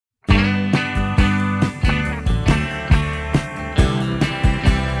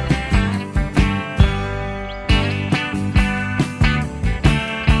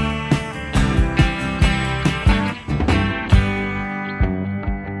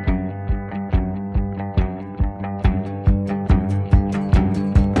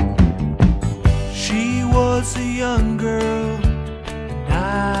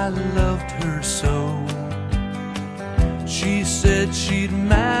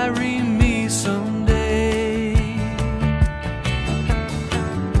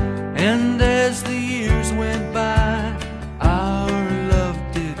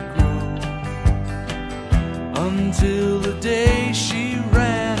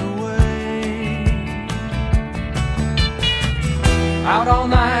Out all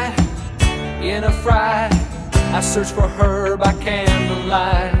night in a fright, I searched for her by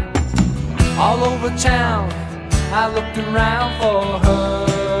candlelight. All over town I looked around for her.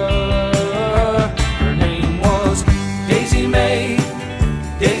 Her name was Daisy May,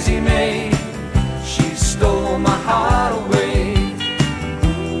 Daisy May. She stole my heart away.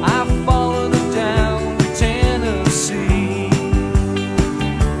 I followed her down to Tennessee.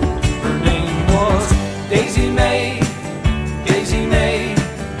 Her name was Daisy May, Daisy May.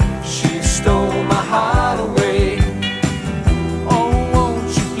 She stole my heart away. Oh,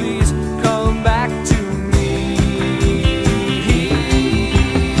 won't you please come back to me?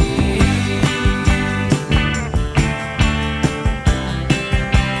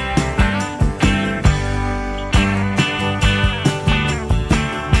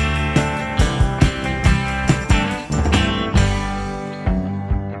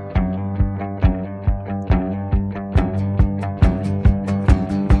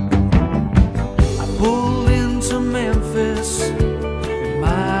 I pulled into Memphis and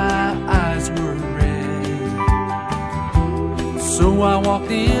my eyes were red. So I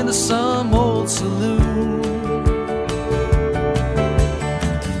walked into some old saloon,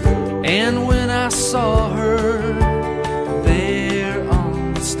 and when I saw her there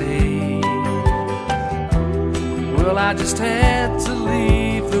on the stage, well, I just had to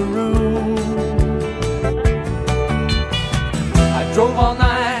leave the room. I drove all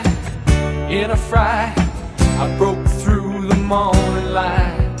night in a fright. I broke through the morning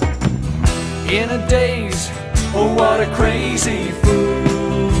light in a daze. Oh, what a crazy fool.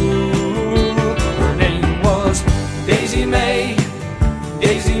 Her name was Daisy May,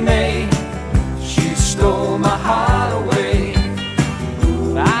 Daisy May. She stole my heart away.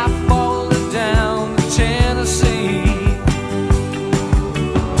 I followed her down to Tennessee.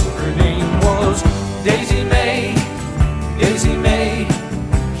 Her name was Daisy May, Daisy May.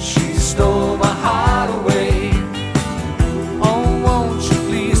 She stole my heart away. Oh, won't you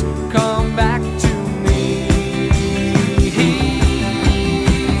please come back to me?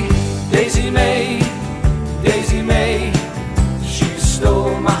 Daisy May, Daisy May. She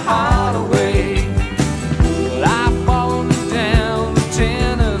stole my heart away. Well, I followed her down to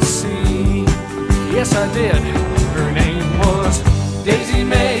Tennessee. Yes, I did. Her name was Daisy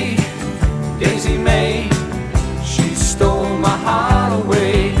May, Daisy May.